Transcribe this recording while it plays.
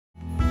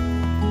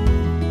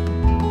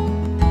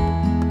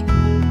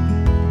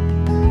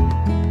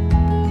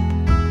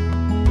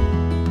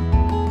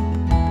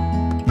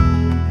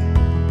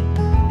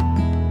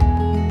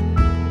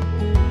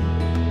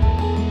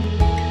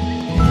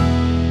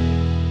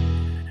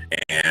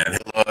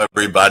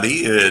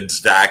everybody. It's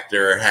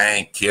Dr.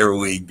 Hank. Here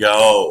we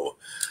go.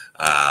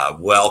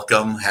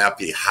 Welcome.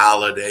 Happy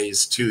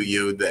holidays to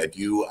you that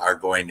you are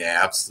going to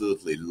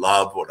absolutely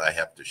love what I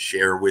have to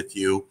share with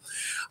you.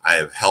 I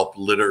have helped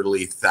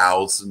literally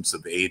thousands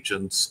of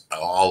agents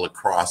all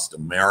across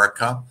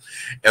America,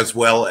 as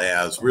well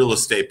as real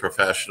estate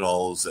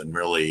professionals and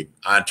really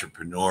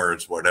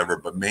entrepreneurs, whatever,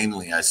 but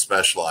mainly I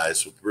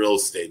specialize with real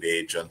estate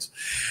agents.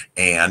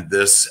 And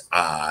this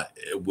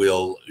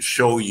will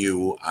show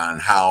you on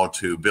how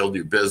to build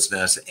your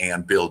business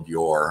and build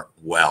your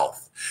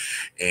wealth.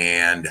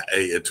 And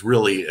it's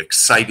really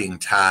exciting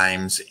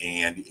times,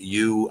 and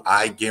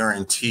I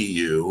guarantee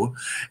you,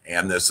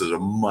 and this is a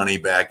money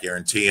back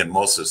guarantee, and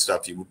most of the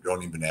stuff you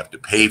don't even have to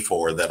pay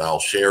for that I'll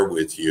share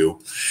with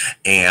you,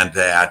 and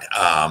that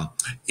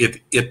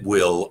it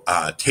will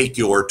take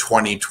your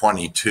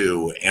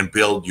 2022 and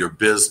build your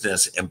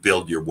business and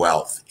build your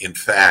wealth. In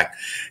fact,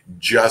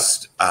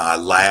 just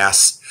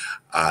last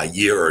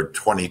year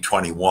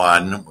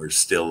 2021, we're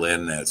still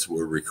in as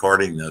we're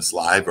recording this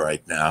live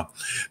right now,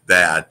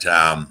 that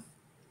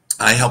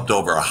I helped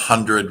over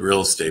 100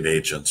 real estate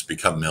agents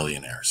become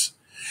millionaires.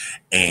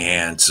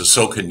 And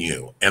so can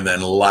you. And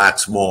then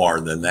lots more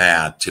than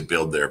that to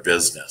build their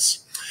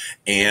business.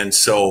 And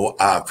so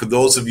for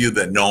those of you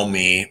that know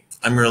me,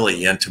 I'm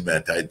really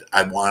intimate.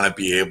 I want to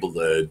be able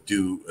to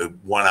do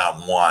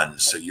one-on-one,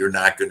 so you're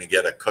not going to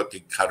get a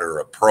cookie cutter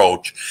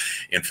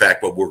approach. In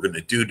fact, what we're going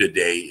to do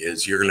today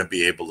is you're going to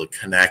be able to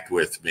connect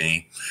with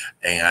me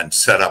and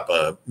set up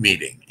a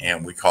meeting,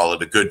 and we call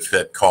it a good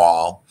fit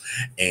call.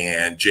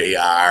 And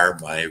JR,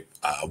 my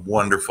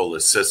wonderful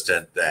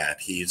assistant, that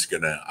he's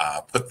going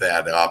to put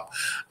that up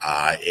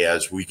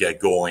as we get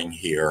going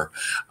here,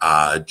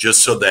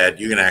 just so that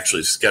you can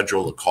actually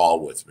schedule a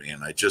call with me.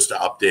 And I just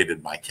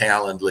updated my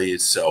Calendly,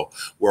 so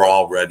we're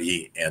all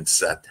ready and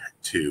set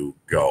to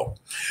go.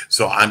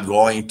 So I'm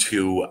going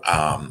to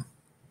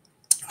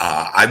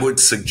I would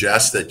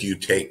suggest that you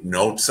take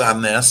notes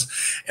on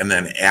this, and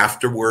then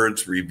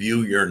afterwards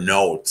review your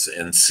notes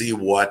and see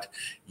what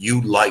you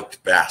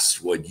liked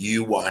best, what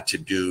you want to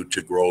do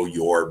to grow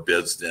your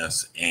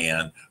business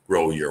and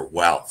grow your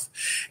wealth.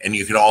 And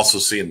you can also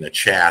see in the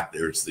chat,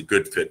 there's the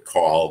Good Fit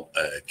Call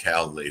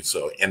Calendly.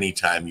 So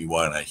anytime you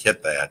want to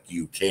hit that,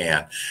 you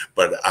can,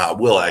 but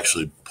we'll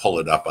actually pull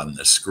it up on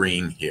the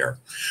screen here.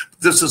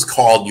 This is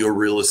called Your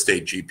Real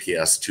Estate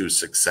GPS to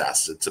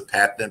Success. It's a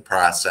patented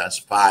process,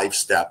 5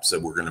 steps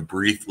that we're going to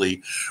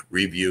briefly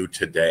review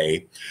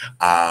today.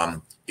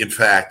 In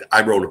fact,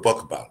 I wrote a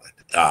book about it.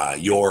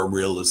 Your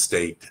Real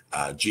Estate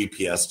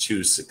GPS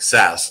to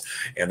Success,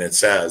 and it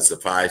says the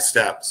 5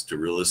 steps to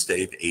real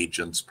estate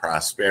agents'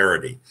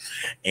 prosperity.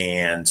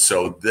 And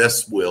so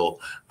this will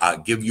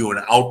give you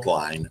an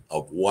outline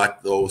of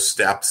what those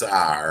steps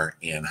are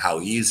and how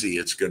easy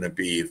it's going to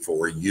be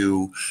for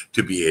you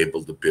to be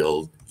able to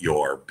build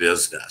your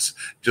business.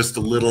 Just a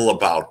little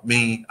about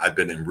me. I've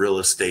been in real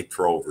estate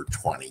for over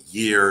 20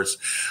 years.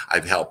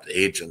 I've helped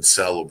agents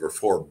sell over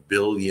 $4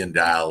 billion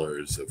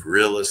of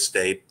real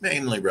estate,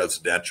 mainly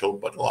residential,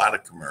 but a lot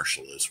of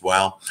commercial as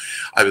well.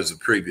 I was a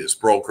previous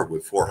broker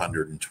with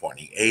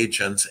 420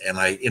 agents, and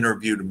I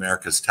interviewed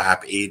America's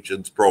top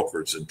agents,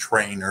 brokers, and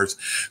trainers.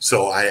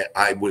 So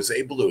I was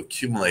able to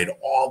accumulate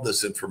all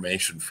this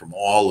information from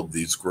all of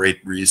these great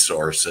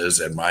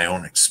resources and my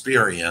own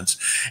experience.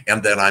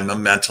 And then I'm a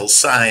mental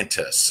scientist.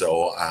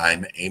 So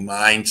I'm a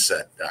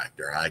mindset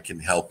doctor. I can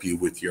help you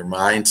with your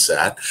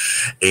mindset.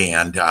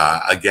 And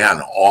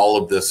again,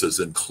 all of this is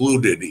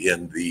included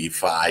in the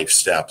 5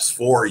 steps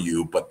for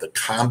you. But the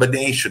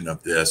combination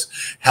of this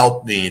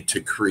helped me to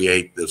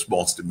create this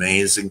most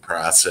amazing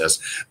process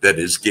that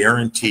is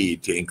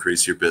guaranteed to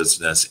increase your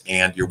business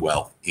and your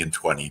wealth in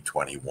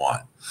 2021.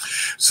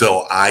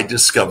 So I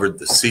discovered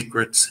the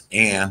secrets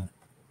and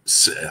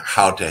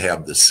how to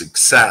have the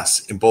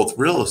success in both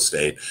real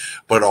estate,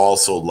 but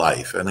also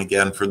life. And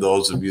again, for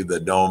those of you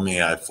that know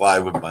me, I fly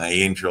with my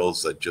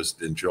angels. I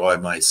just enjoy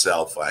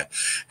myself. I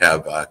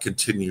have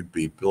continued to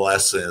be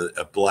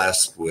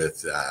blessed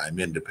with, I'm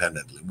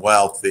independently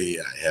wealthy.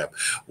 I have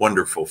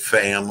wonderful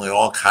family,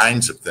 all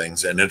kinds of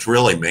things. And it's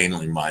really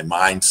mainly my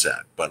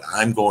mindset. But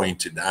I'm going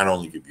to not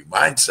only give you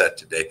mindset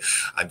today,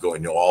 I'm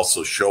going to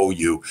also show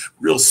you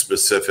real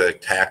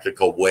specific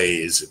tactical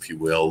ways, if you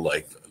will,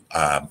 like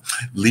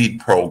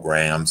lead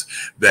programs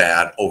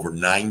that over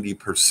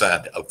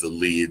 90% of the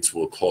leads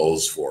will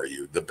close for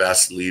you. The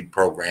best lead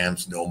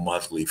programs, no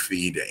monthly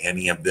fee to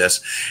any of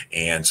this.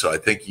 And so I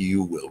think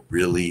you will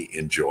really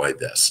enjoy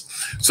this.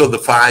 So the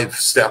 5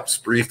 steps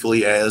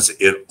briefly, as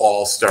it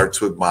all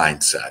starts with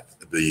mindset.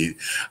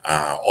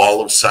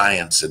 All of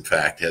science, in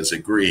fact, has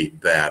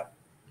agreed that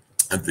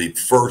the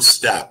first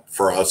step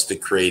for us to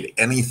create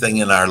anything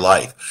in our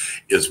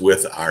life is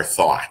with our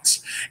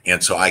thoughts.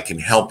 And so I can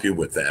help you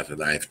with that.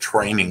 And I have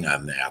training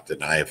on that.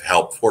 And I have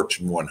helped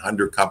Fortune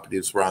 100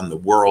 companies around the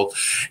world.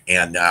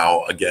 And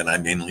now, again, I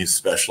mainly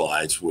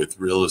specialize with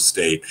real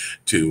estate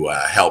to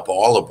help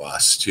all of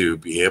us to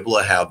be able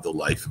to have the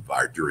life of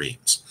our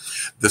dreams.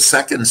 The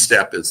second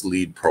step is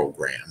lead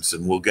programs,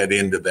 and we'll get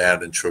into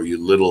that and show you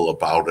a little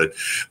about it,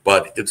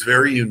 but it's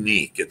very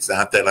unique. It's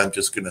not that I'm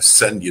just going to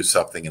send you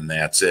something and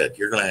that's it.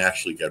 You're going to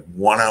actually get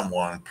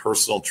one-on-one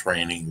personal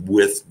training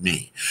with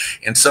me.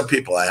 And some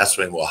people ask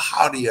me, well,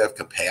 how do you have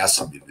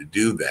capacity to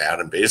do that?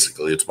 And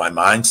basically, it's my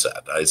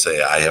mindset. I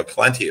say I have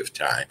plenty of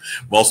time.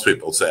 Most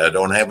people say I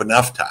don't have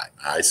enough time.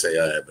 I say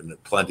I have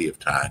plenty of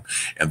time,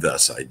 and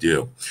thus I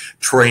do.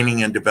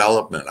 Training and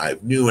development. I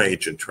have new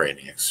agent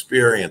training,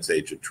 experienced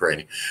agent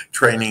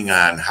training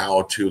on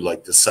how to,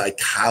 like, the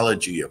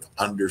psychology of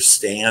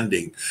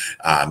understanding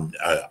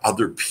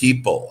other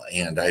people.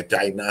 And I have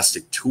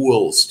diagnostic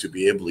tools to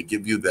be able to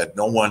give you that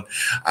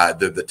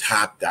the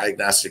top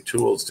diagnostic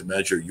tools to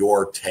measure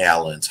your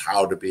talents,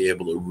 how to be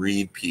able to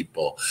read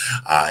people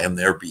and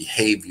their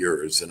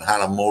behaviors, and how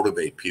to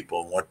motivate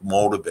people and what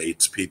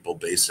motivates people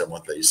based on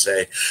what they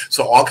say.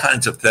 So all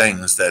kinds of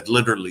things that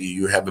literally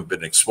you haven't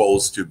been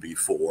exposed to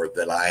before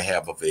that I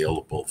have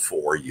available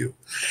for you.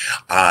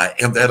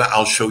 And then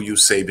I'll show you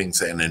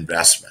savings and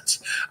investments.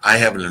 I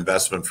have an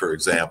investment, for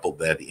example,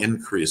 that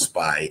increased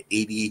by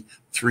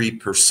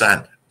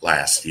 83%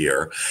 last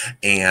year,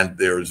 and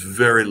there's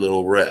very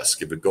little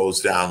risk. If it goes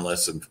down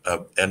less than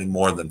any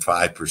more than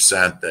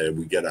 5%, that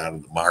we get out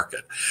of the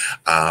market.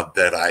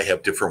 That I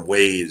have different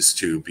ways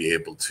to be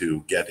able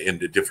to get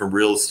into different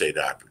real estate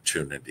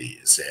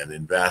opportunities and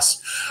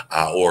invest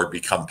or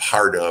become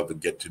part of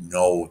and get to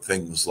know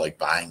things like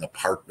buying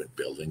apartment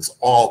buildings,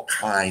 all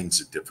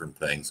kinds of different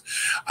things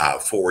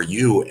for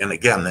you. And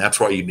again, that's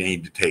why you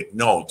need to take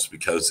notes,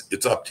 because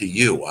it's up to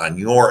you on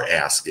your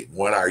asking.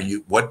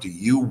 What do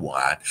you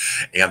want?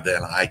 And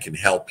then I can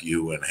help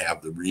you and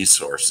have the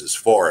resources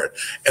for it.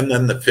 And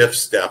then the fifth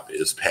step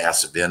is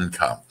passive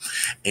income.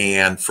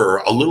 And for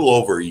a little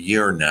over a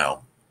year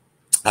now,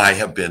 I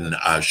have been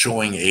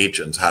showing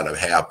agents how to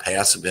have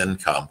passive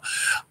income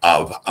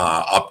of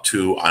up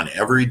to, on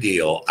every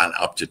deal, on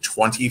up to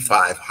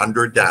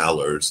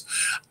 $2,500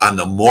 on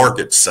the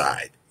mortgage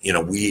side. You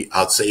know,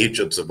 us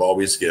agents have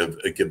always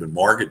given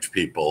mortgage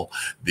people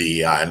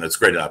and it's a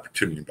great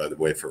opportunity, by the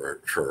way, for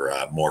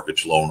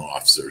mortgage loan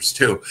officers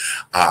too.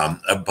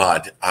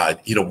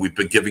 We've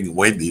been giving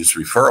away these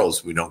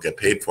referrals. We don't get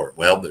paid for it.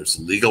 Well, there's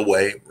a legal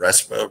way,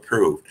 RESPA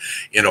approved,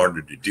 in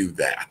order to do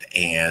that.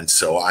 And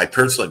so I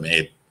personally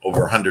made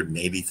over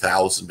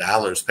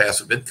 $180,000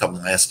 passive income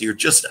last year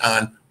just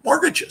on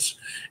mortgages.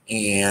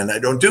 And I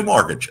don't do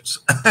mortgages.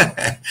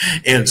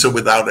 And so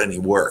without any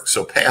work.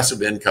 So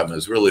passive income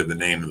is really the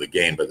name of the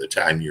game by the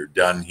time you're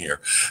done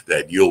here,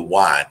 that you'll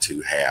want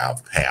to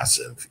have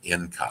passive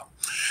income.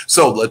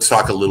 So let's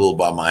talk a little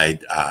about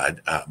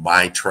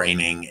my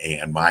training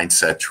and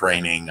mindset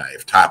training. I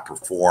have top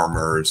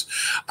performers.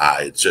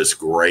 It's just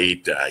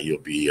great. You'll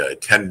be a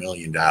 $10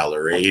 million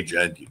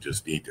agent. You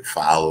just need to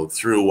follow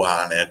through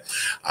on it.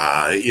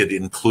 It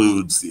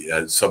includes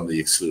some of the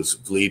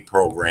exclusive lead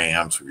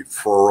programs,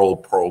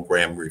 referral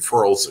program.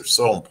 Referrals are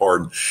so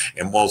important.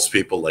 And most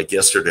people, like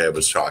yesterday, I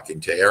was talking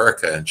to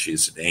Erica, and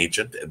she's an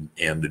agent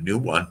and the new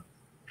one.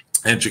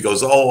 And she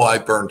goes, oh, I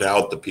burned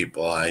out the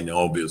people I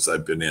know because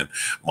I've been in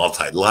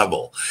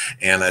multi-level.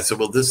 And I said,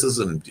 well, this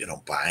isn't,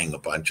 buying a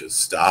bunch of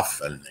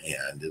stuff and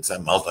it's a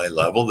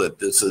multi-level, that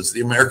this is the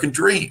American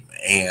dream.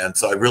 And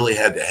so I really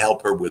had to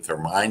help her with her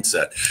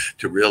mindset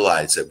to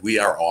realize that we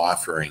are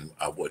offering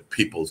what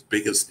people's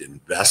biggest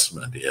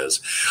investment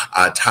is,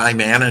 time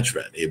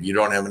management. If you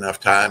don't have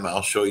enough time,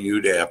 I'll show you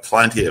to have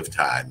plenty of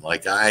time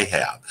like I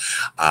have.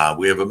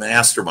 We have a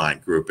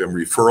mastermind group and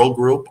referral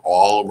group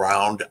all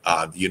around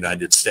the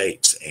United States.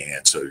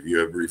 And so if you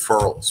have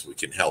referrals, we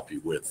can help you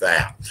with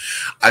that.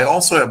 I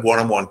also have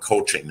one-on-one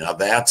coaching. Now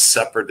that's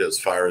separate, as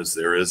far as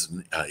there is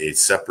a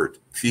separate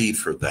fee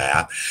for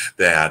that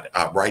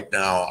right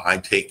now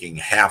I'm taking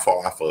half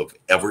off of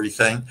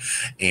everything.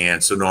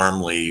 And so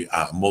normally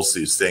most of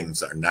these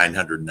things are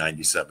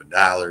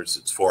 $997.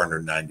 It's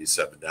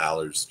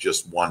 $497,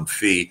 just one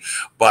fee.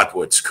 But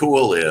what's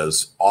cool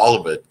is all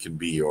of it can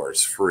be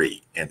yours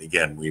free. And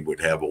again, we would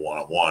have a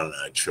one-on-one and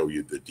I'd show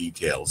you the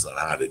details on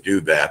how to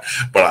do that.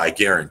 But I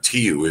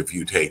guarantee you, if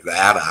you take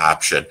that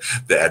option,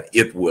 that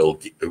it will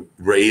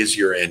raise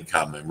your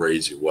income and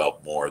raise your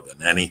wealth more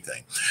than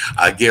anything.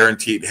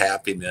 Guaranteed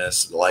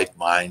happiness, life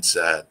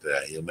mindset.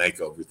 You'll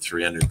make over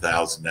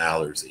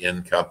 $300,000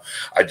 income.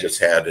 I just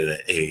had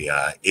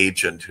a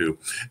agent who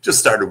just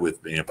started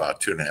with me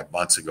about 2.5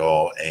 months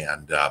ago,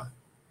 and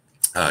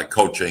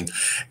coaching,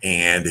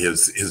 and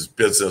his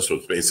business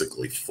was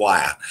basically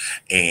flat.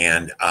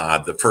 And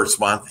the first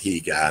month he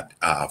got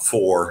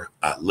 4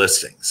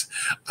 listings.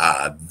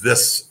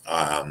 This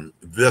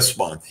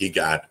month he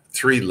got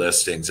 3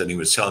 listings, and he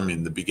was telling me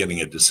in the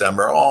beginning of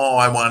December, oh,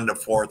 I wanted a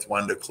 4th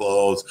one to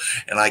close,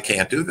 and I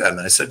can't do that. And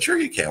I said, sure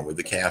you can, with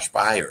the cash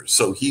buyers.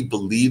 So he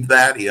believed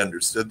that, he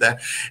understood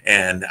that,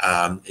 and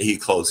he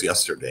closed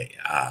yesterday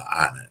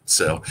on it.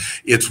 So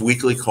it's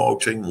weekly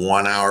coaching,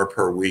 1 hour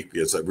per week,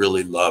 because I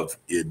really love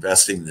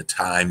investing the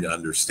time to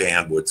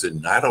understand what's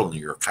in not only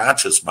your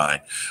conscious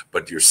mind,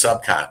 but your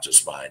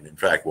subconscious mind. In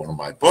fact, one of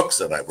my books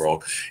that I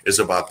wrote is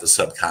about the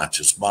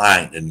subconscious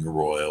mind and your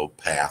royal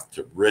path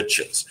to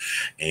riches.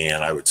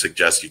 And I would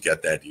suggest you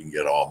get that. You can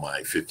get all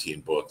my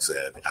 15 books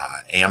at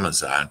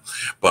Amazon,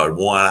 but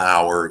 1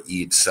 hour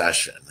each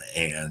session.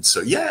 And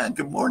so, yeah,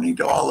 good morning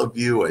to all of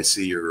you. I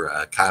see your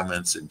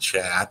comments in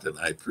chat, and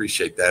I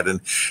appreciate that.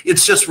 And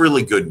it's just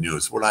really good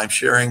news. What I'm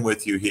sharing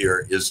with you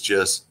here is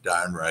just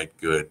darn right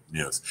good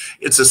news.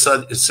 It's a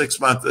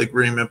 6-month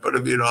agreement, but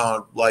if you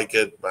don't like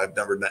it, I've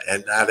never not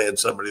had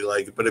somebody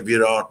like it, but if you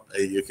don't,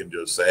 you can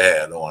just say,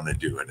 hey, I don't want to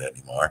do it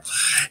anymore.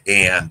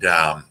 And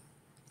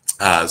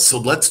so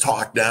let's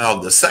talk now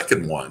the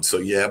second one. So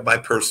you have my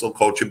personal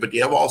coaching, but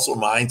you have also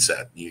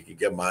mindset. You can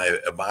get my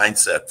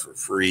mindset for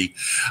free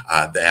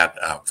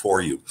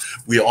for you.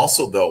 We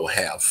also, though,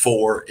 have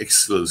 4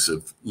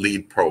 exclusive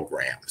lead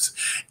programs.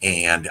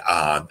 And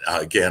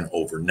again,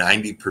 over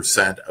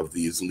 90% of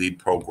these lead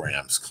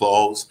programs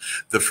close.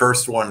 The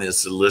first one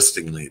is the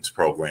listing leads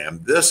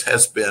program. This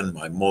has been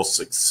my most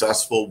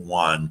successful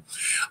one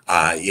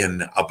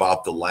in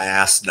about the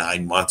last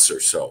 9 months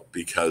or so,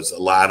 because a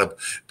lot of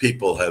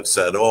people have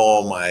said,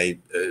 oh, my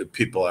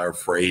people are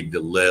afraid to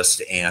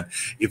list. And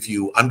if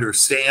you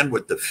understand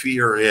what the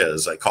fear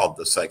is, I call it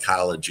the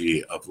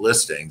psychology of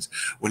listings.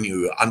 When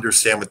you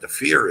understand what the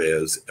fear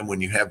is, and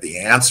when you have the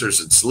answers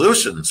and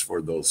solutions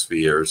for those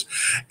fears,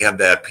 and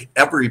that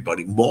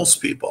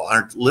most people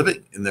aren't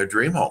living in their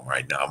dream home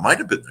right now. It might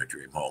have been their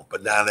dream home,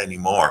 but not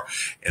anymore.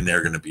 And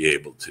they're going to be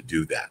able to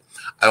do that.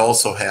 I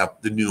also have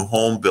the new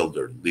home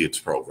builder leads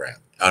program,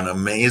 an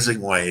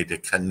amazing way to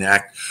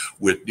connect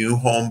with new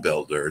home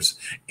builders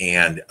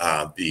and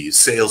the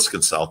sales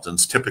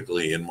consultants.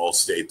 Typically, in most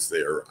states,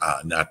 they're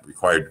not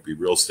required to be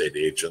real estate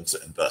agents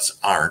and thus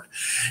aren't.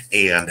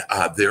 And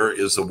there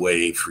is a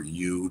way for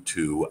you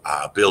to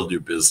build your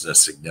business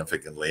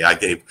significantly. I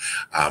gave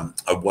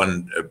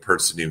one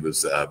person, he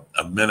was a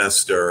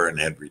minister and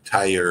had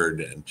retired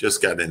and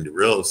just got into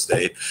real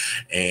estate.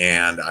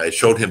 And I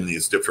showed him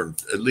these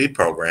different lead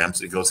programs.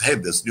 He goes, hey,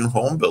 this new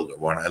home builder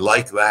one, I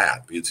like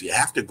that, because you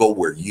have to go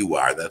where you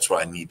are. That's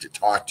why I need to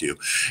talk to you.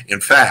 In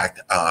fact,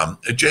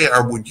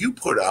 JR, would you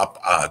put up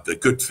the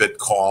Good Fit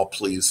call,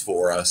 please,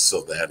 for us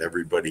so that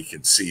everybody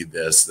can see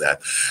this,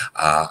 that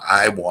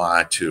I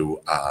want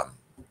to,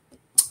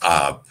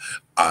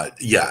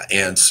 yeah.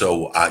 And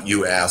so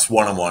you asked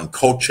one-on-one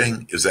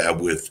coaching. Is that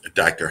with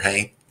Dr.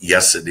 Hank?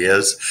 Yes, it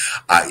is.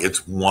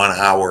 It's 1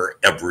 hour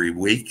every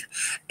week,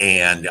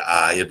 and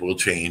it will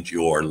change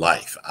your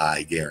life,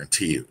 I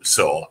guarantee you.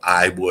 So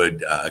I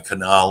would,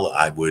 Kanal,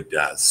 I would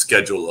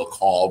schedule a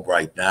call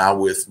right now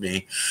with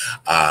me.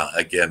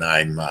 Again,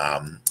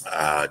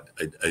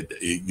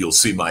 you'll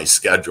see my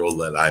schedule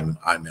that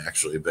I'm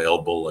actually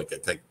available. Like I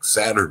think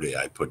Saturday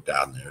I put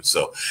down there.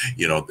 So,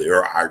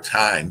 there are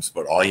times,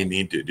 but all you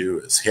need to do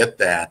is hit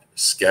that,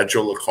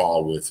 schedule a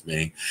call with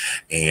me,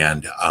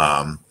 and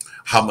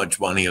how much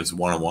money is a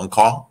one-on-one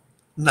call?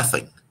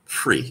 Nothing.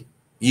 Free.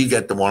 You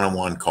get the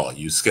one-on-one call.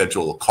 You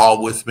schedule a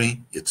call with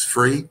me. It's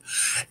free.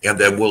 And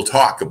then we'll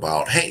talk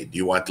about, hey, do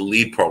you want the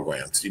lead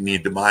programs? Do you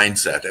need the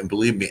mindset? And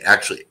believe me,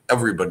 actually,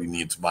 everybody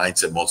needs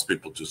mindset. Most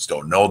people just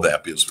don't know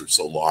that because we're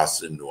so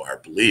lost into our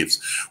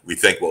beliefs. We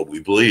think what we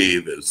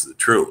believe is the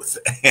truth.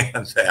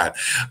 And that,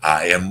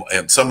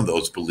 and some of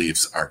those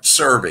beliefs aren't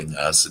serving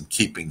us and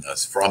keeping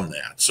us from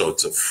that. So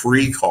it's a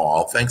free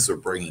call. Thanks for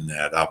bringing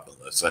that up,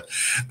 Melissa.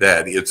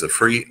 That it's a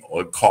free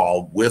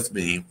call with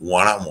me,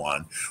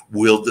 one-on-one.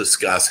 We'll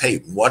discuss, hey,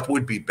 what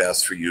would be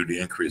best for you to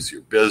increase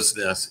your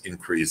business,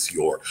 increase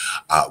your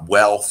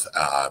wealth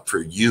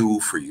for you,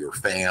 for your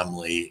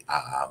family,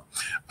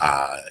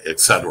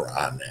 etc.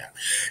 on that.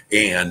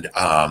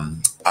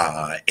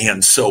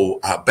 And so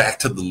back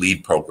to the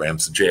lead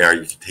programs. JR,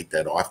 you can take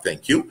that off.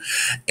 Thank you.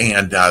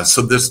 And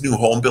so this new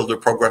home builder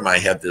program, I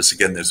had this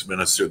again, this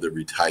minister that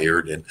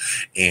retired,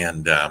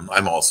 and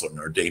I'm also an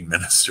ordained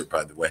minister,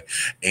 by the way.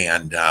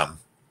 And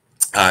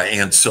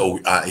so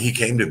he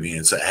came to me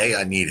and said, hey,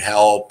 I need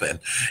help.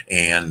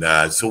 And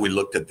so we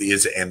looked at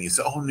these, and he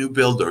said, oh, new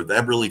builder,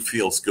 that really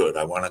feels good.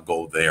 I want to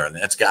go there. And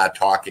that's God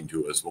talking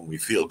to us when we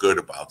feel good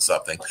about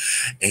something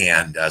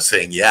and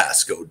saying,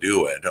 yes, go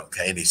do it.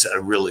 Okay. And he said, I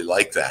really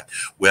like that.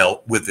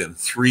 Well, within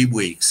 3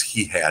 weeks,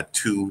 he had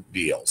 2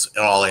 deals.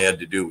 And all I had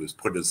to do was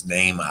put his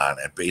name on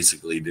it.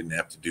 Basically, he didn't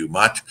have to do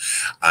much.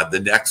 The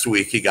next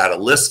week, he got a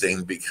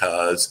listing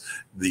because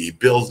the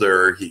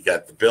builder, he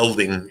got the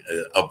building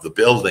of the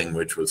building,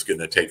 which was going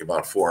to take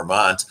about 4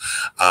 months,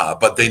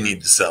 but they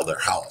need to sell their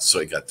house. So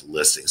he got the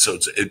listing. So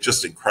it's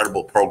just an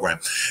incredible program.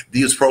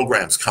 These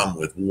programs come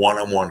with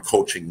one-on-one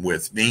coaching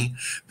with me.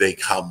 They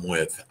come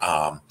with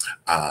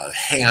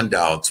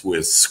handouts,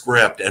 with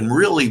script, and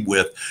really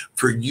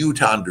for you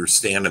to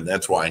understand, and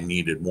that's why I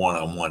needed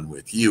one-on-one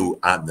with you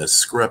on the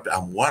script,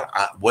 on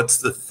what's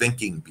the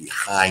thinking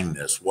behind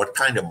this? What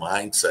kind of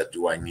mindset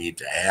do I need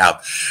to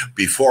have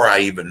before I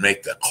even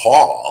make the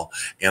call,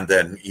 and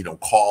then,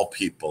 call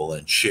people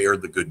and share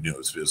the good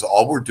news? Because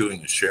all we're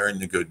doing is sharing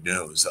the good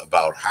news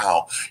about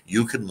how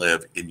you can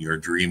live in your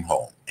dream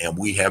home. And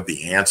we have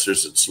the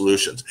answers and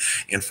solutions.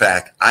 In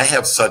fact, I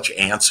have such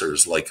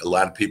answers, like a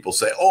lot of people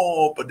say,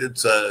 oh, but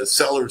it's a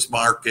seller's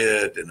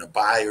market and a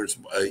buyer's,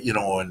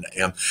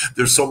 and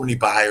there's so many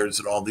buyers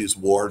and all these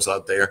wars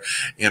out there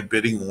and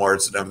bidding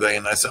wars and everything.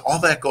 And I said, all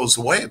that goes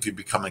away if you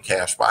become a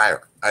cash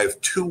buyer. I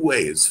have 2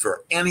 ways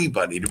for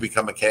anybody to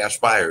become a cash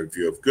buyer. If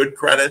you have good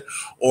credit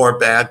or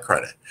bad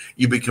credit,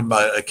 you become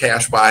a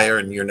cash buyer,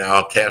 and you're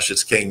now cash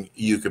is king.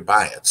 You can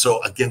buy it. So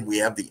again, we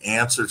have the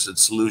answers and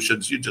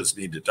solutions. You just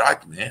need to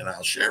talk to me, and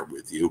I'll share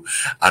with you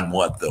on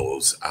what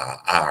those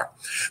are.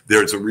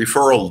 There's a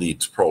referral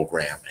leads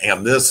program,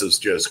 and this is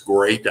just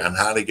great on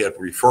how to get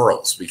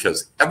referrals,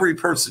 because every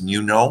person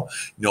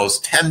knows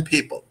 10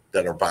 people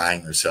that are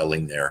buying or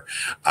selling their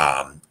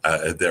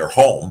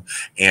home,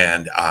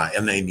 and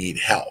they need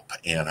help.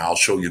 And I'll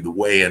show you the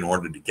way in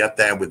order to get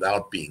that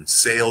without being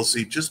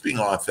salesy, just being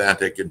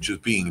authentic and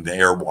just being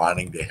there,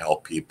 wanting to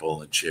help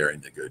people and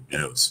sharing the good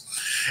news.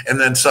 And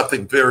then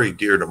something very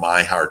dear to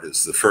my heart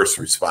is the First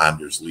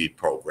Responders Lead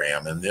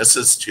Program. And this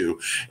is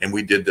and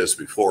we did this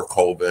before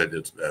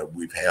COVID.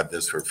 We've had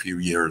this for a few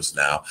years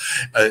now.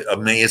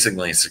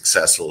 Amazingly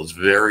successful. It's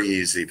very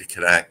easy to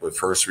connect with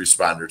first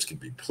responders. Can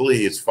be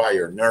police,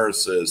 fire,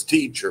 nurses,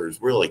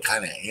 teachers, really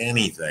kind of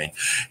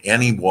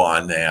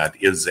anyone that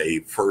is a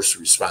first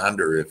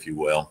responder, if you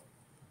will.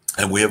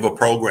 And we have a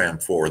program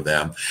for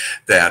them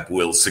that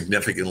will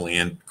significantly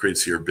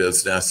increase your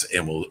business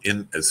and will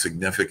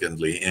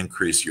significantly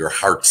increase your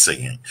heart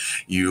singing.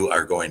 You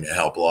are going to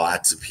help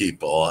lots of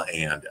people,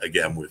 and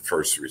again, with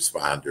first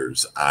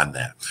responders on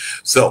that.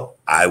 So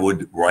I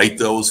would write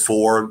those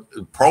 4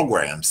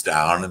 programs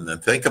down and then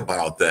think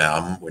about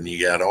them when you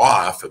get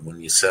off and when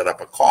you set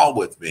up a call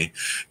with me,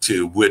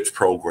 to which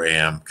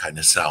program kind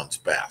of sounds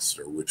best,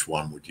 or which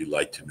one would you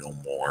like to know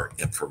more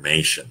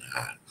information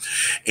on.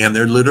 And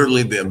they're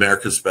literally the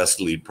America's Best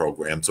Lead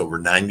programs. Over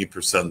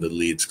 90% of the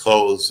leads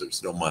close.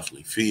 There's no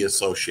monthly fee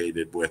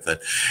associated with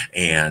it.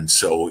 And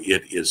so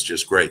it is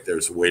just great.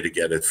 There's a way to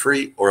get it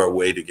free or a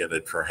way to get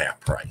it for half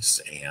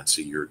price. And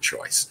so your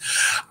choice.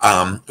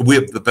 We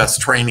have the best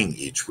training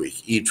each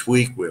week. Each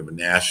week we have a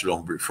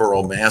national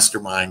referral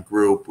mastermind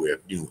group. We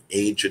have new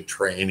agent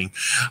training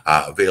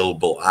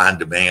available on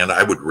demand.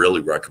 I would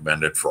really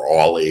recommend it for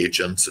all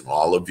agents and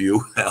all of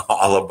you,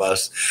 all of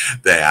us,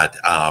 that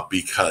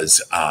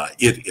because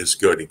it is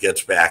good. It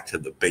gets back to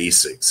the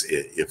basics,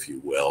 if you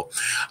will.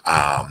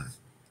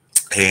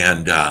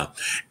 And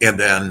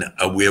then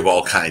we have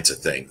all kinds of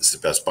things: the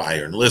best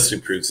buyer and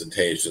listing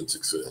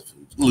presentations,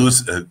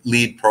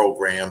 lead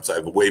programs. I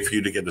have a way for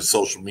you to get a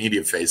social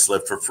media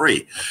facelift for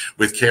free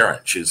with Karen.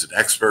 She's an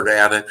expert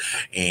at it,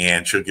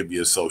 and she'll give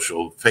you a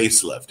social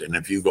facelift. And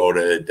if you go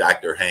to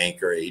Dr.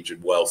 Hank or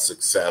Agent Wealth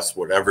Success,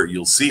 whatever,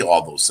 you'll see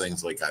all those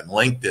things, like on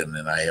LinkedIn.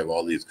 And I have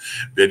all these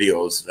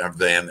videos and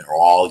everything, and they're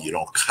all,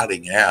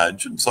 cutting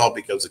edge. And it's all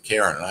because of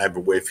Karen. And I have a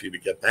way for you to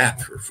get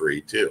that for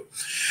free too.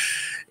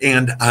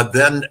 And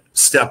then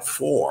step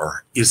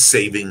 4 is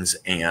savings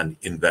and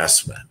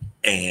investment.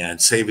 And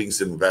savings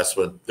and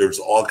investment, there's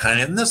all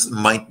kinds, and this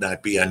might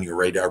not be on your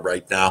radar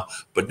right now,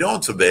 but know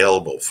it's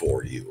available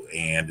for you.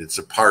 And it's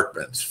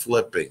apartments,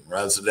 flipping,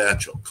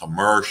 residential,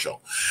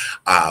 commercial.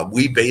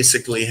 We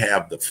basically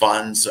have the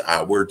funds.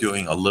 We're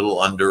doing a little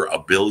under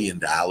 $1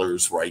 billion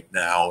right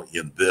now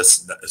in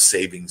this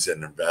savings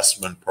and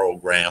investment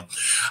program,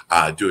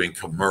 doing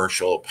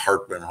commercial,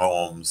 apartment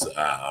homes,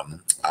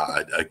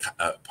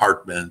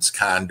 apartments,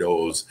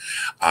 condos,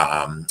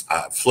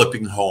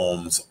 flipping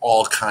homes,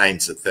 all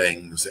kinds of things.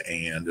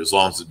 And as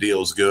long as the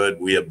deal's good,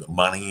 we have the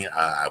money.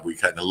 We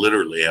kind of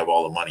literally have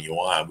all the money you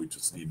want. We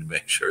just need to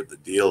make sure the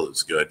deal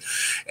is good.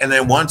 And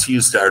then once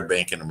you start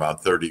making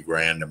about 30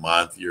 grand a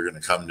month, you're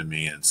going to come to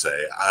me and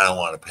say, I don't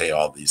want to pay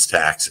all these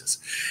taxes.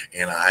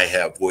 And I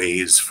have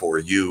ways for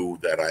you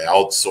that I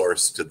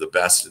outsource to the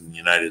best in the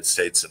United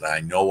States that I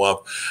know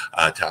of,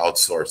 to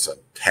outsource a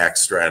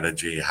tax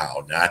strategy,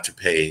 how not to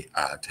pay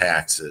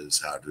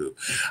taxes, how to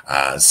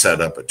set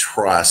up a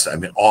trust. I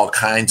mean, all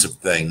kinds of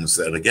things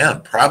that,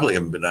 again, probably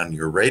haven't been on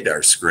your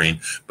radar screen,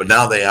 but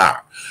now they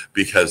are,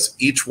 because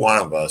each one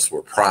of us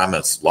were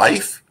promised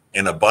life,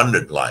 an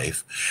abundant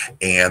life,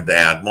 and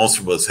that most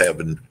of us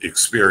haven't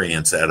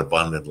experienced that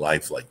abundant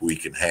life like we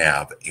can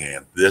have.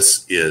 And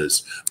this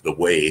is the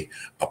way,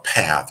 a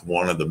path,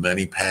 one of the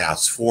many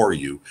paths for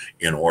you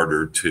in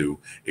order to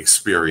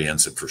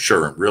experience it, for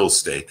sure in real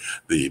estate,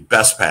 the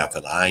best path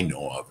that I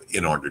know of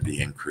in order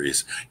to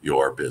increase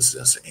your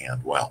business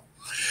and wealth.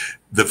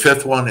 The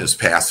fifth one is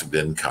passive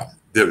income.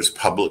 There's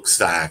public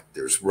stock,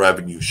 there's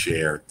revenue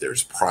share,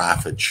 there's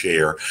profit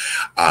share.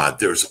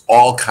 There's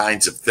all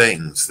kinds of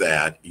things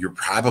that you're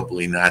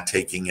probably not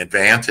taking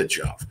advantage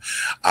of.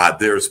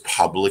 There's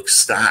public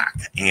stock.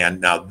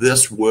 And now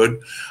this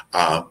would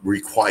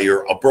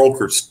require a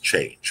broker's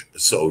change.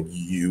 So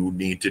you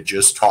need to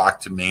just talk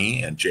to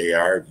me, and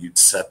JR, you'd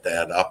set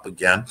that up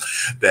again.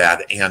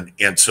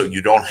 And so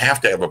you don't have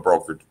to have a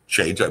broker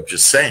change. I'm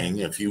just saying,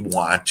 if you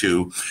want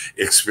to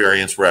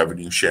experience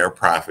revenue share,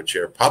 profit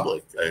share,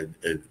 public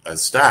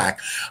stock,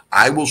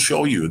 I will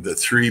show you the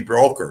 3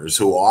 brokers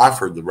who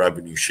offer the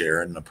revenue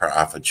share and the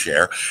profit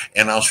share,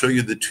 and I'll show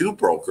you the 2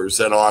 brokers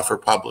that offer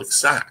public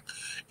stock.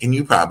 And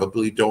you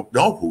probably don't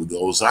know who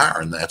those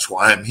are, and that's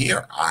why I'm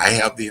here. I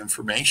have the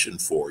information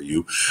for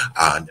you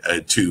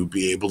to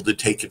be able to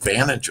take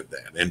advantage of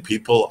that. And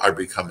people are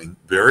becoming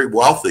very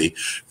wealthy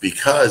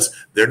because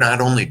they're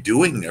not only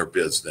doing their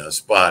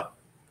business, but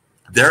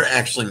they're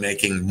actually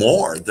making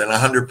more than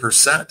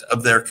 100%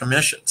 of their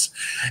commissions.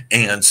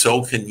 And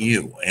so can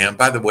you. And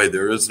by the way,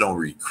 there is no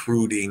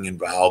recruiting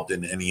involved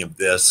in any of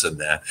this. And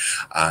that,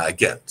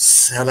 again,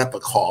 set up a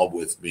call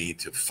with me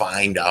to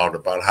find out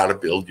about how to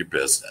build your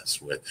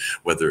business, with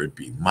whether it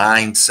be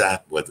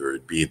mindset, whether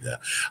it be the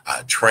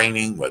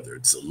training, whether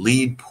it's the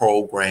lead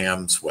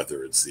programs,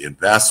 whether it's the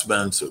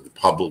investments or the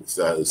public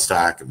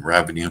stock and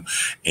revenue,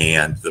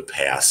 and the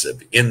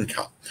passive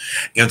income.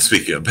 And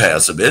speaking of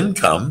passive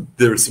income,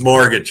 there's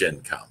mortgage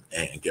income,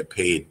 and get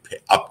paid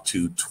up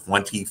to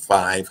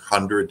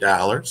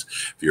 $2,500.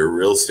 If you're a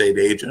real estate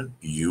agent,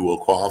 you will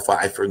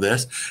qualify for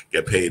this.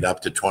 Get paid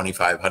up to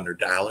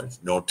 $2,500.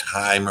 No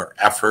time or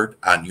effort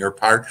on your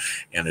part,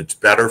 and it's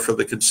better for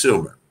the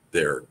consumer.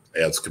 They're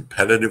as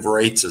competitive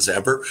rates as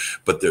ever,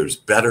 but there's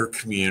better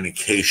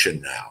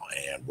communication now,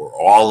 and we're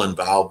all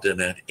involved in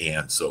it,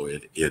 and so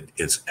it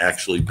is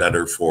actually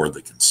better for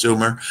the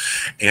consumer.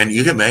 And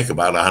you can make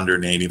about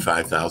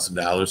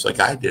 $185,000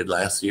 like I did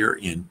last year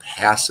in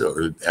passive,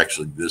 or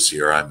actually this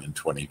year, I'm in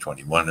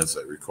 2021 as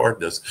I record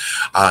this,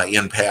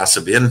 in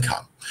passive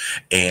income.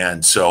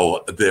 And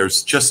so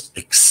there's just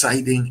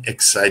exciting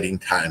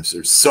times.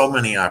 There's so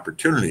many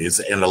opportunities,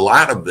 and a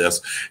lot of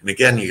this, and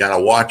again, you got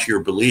to watch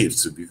your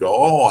beliefs. If you go,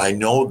 oh, I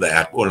know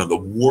that, one of the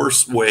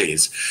worst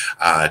ways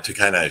to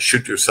kind of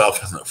shoot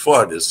yourself in the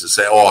foot is to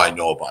say, oh, I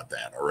know about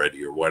that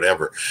already, or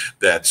whatever,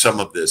 that some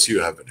of this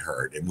you haven't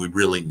heard, and we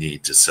really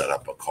need to set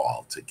up a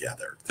call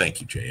together. Thank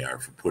you, JR,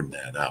 for putting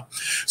that up.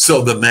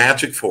 So the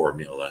magic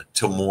formula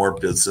to more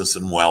business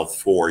and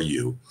wealth for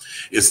you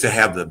is to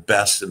have the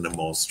best and the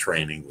most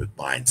training with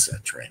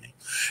mindset training,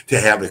 to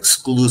have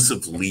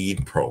exclusive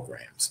lead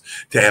programs,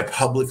 to have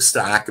public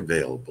stock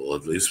available,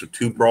 at least with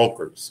 2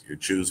 brokers. You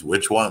choose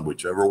which one,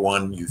 whichever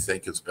one you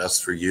think is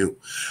best for you.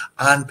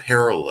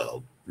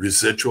 Unparalleled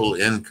residual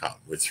income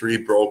with 3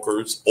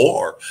 brokers,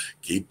 or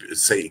keep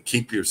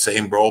your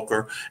same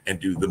broker and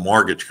do the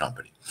mortgage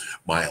company.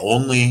 My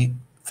only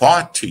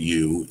thought to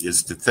you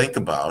is to think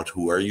about,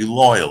 who are you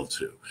loyal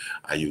to?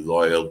 Are you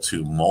loyal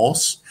to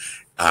most,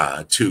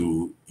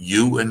 to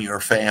you and your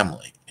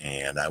family?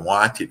 And I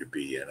want you to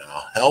be, and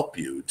I'll help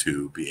you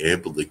to be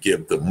able to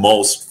give the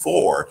most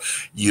for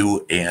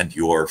you and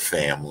your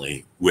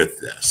family with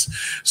this.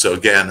 So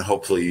again,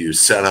 hopefully you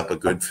set up a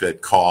good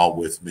fit call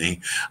with me.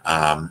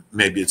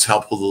 Maybe it's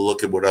helpful to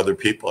look at what other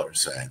people are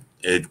saying.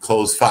 It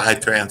closed 5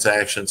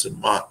 transactions a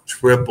month,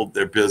 tripled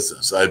their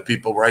business. I have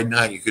people right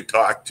now you could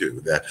talk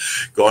to that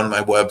go on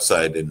my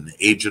website and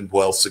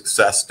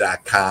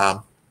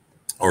agentwealthsuccess.com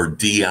or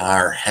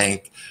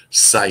drhanksites,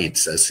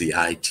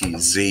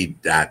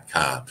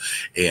 SEITZ.com,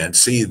 and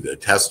see the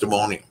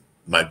testimonial.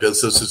 My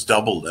business has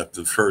doubled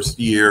after the first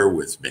year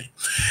with me.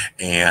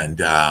 And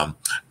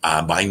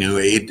my new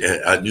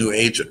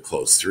agent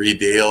closed 3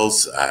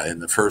 deals in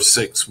the first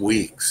 6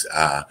 weeks.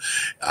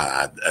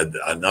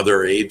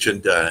 Another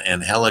agent,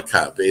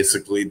 Angelica,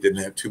 basically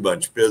didn't have too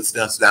much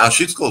business. Now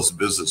she's closed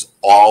business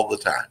all the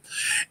time.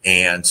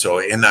 And so,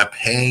 and not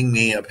paying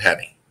me a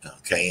penny.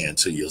 Okay, and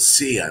so you'll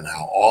see on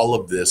how all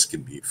of this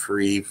can be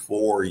free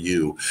for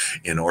you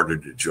in order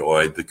to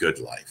enjoy the good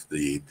life,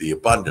 the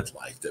abundant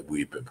life that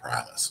we've been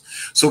promised.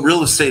 So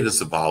real estate is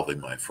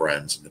evolving, my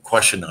friends, and the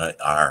question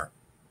are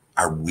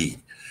we?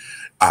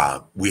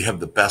 We have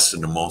the best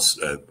and the most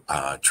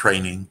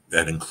training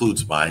that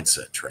includes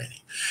mindset training.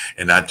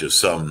 and not just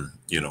some,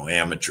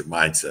 amateur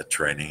mindset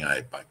training.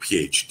 My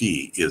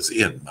PhD is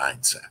in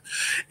mindset,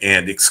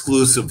 and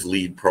exclusive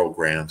lead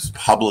programs,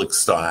 public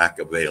stock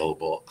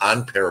available,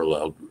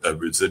 unparalleled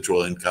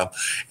residual income.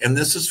 And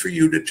this is for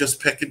you to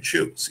just pick and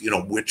choose.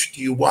 Which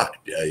do you want?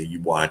 You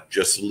want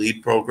just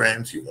lead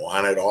programs? You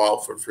want it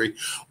all for free?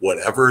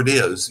 Whatever it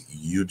is,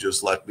 you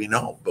just let me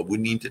know. But we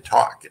need to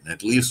talk, and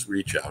at least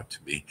reach out to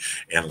me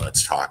and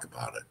let's talk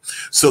about it.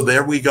 So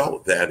there we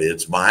go. That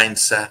is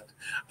mindset.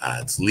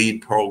 It's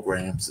lead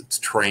programs, it's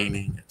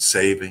training, it's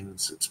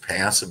savings, it's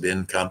passive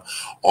income.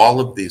 All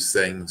of these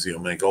things, you'll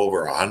make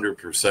over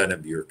 100%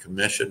 of your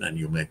commission, and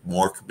you'll make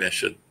more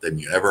commission than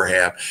you ever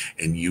have,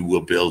 and you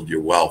will build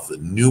your wealth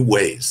in new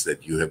ways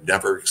that you have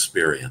never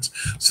experienced.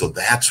 So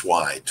that's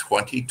why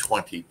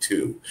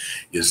 2022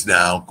 is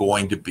now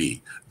going to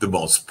be the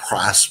most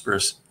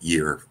prosperous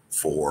year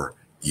for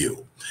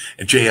you.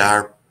 And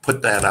JR,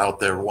 put that out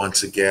there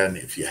once again.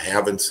 If you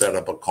haven't set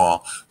up a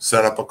call,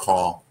 set up a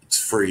call. It's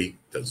free,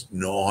 does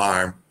no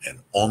harm, and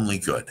only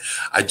good.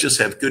 I just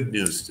have good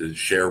news to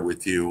share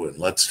with you, and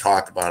let's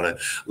talk about it.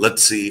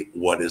 Let's see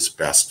what is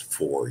best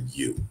for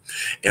you.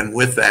 And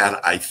with that,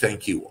 I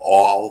thank you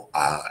all.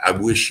 I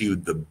wish you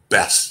the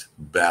best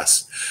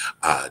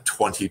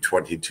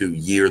 2022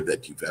 year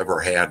that you've ever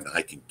had, and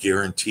I can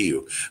guarantee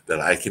you that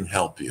I can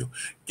help you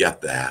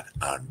get that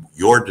on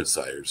your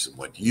desires and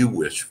what you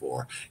wish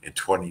for in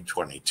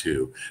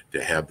 2022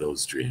 to have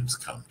those dreams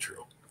come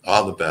true.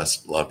 All the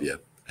best. Love you.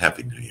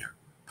 Happy New Year.